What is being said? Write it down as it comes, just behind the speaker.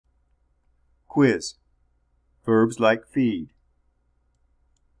Quiz. Verbs like feed.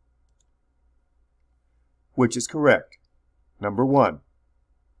 Which is correct? Number 1.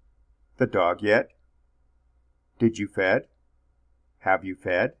 The dog yet? Did you fed? Have you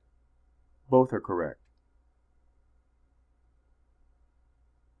fed? Both are correct.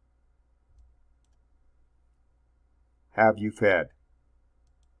 Have you fed?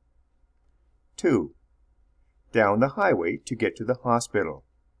 2. Down the highway to get to the hospital.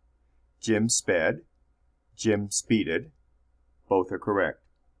 Jim sped. Jim speeded. Both are correct.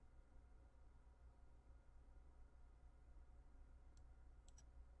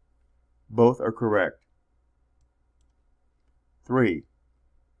 Both are correct. 3.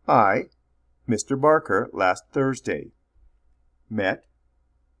 I, Mr. Barker, last Thursday. Met.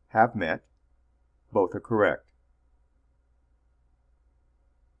 Have met. Both are correct.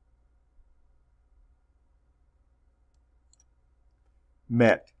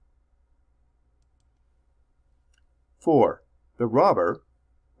 Met. 4. The robber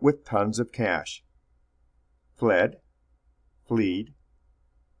with tons of cash. Fled. Fleed.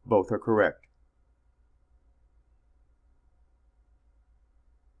 Both are correct.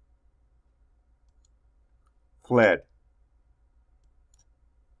 Fled.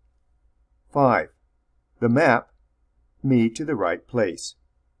 5. The map, me to the right place.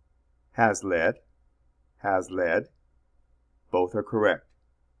 Has led. Has led. Both are correct.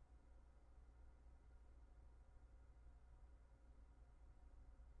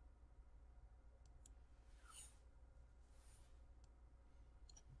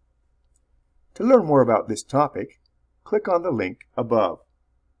 To learn more about this topic, click on the link above.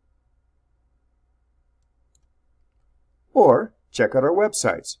 Or check out our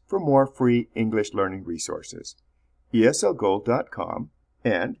websites for more free English learning resources, ESLgold.com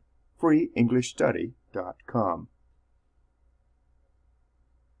and freeenglishstudy.com.